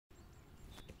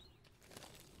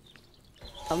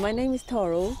My name is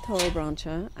Toril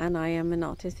Brancher, and I am an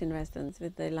artist in residence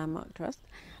with the Landmark Trust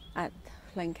at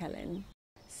Llwyn Celyn.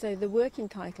 So the working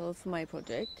title for my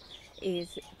project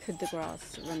is Could the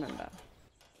Grass Remember?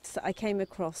 So I came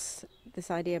across this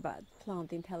idea about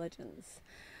plant intelligence,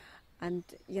 and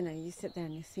you sit there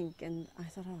and you think, and I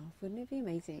thought, wouldn't it be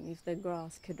amazing if the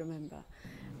grass could remember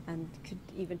and could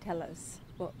even tell us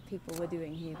what people were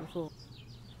doing here before.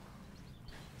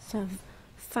 So I've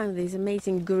found these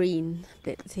amazing green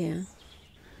bits here.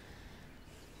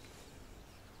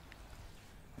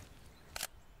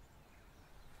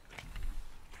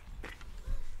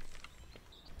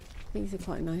 These are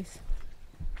quite nice.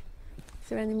 Is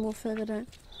there any more further down?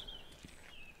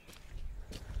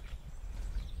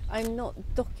 I'm not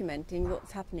documenting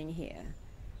what's happening here.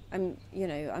 I'm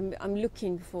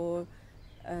looking for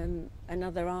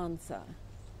another answer,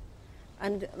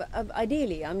 and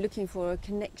ideally, I'm looking for a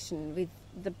connection with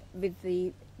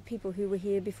the people who were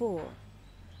here before,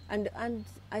 and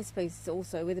I suppose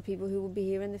also with the people who will be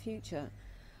here in the future.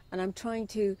 And I'm trying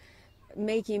to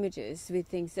make images with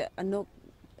things that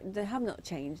have not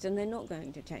changed, and they're not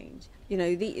going to change.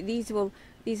 These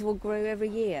will grow every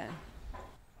year.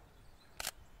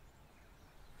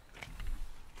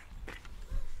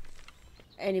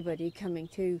 Anybody coming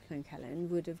to Llwyn Celyn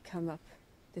would have come up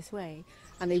this way,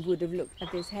 and they would have looked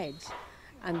at this hedge,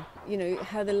 and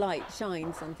how the light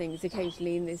shines on things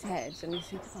occasionally in this hedge, and you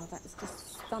think, that's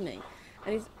just stunning.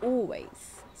 And it's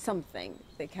always something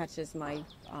that catches my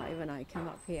eye when I come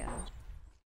up here.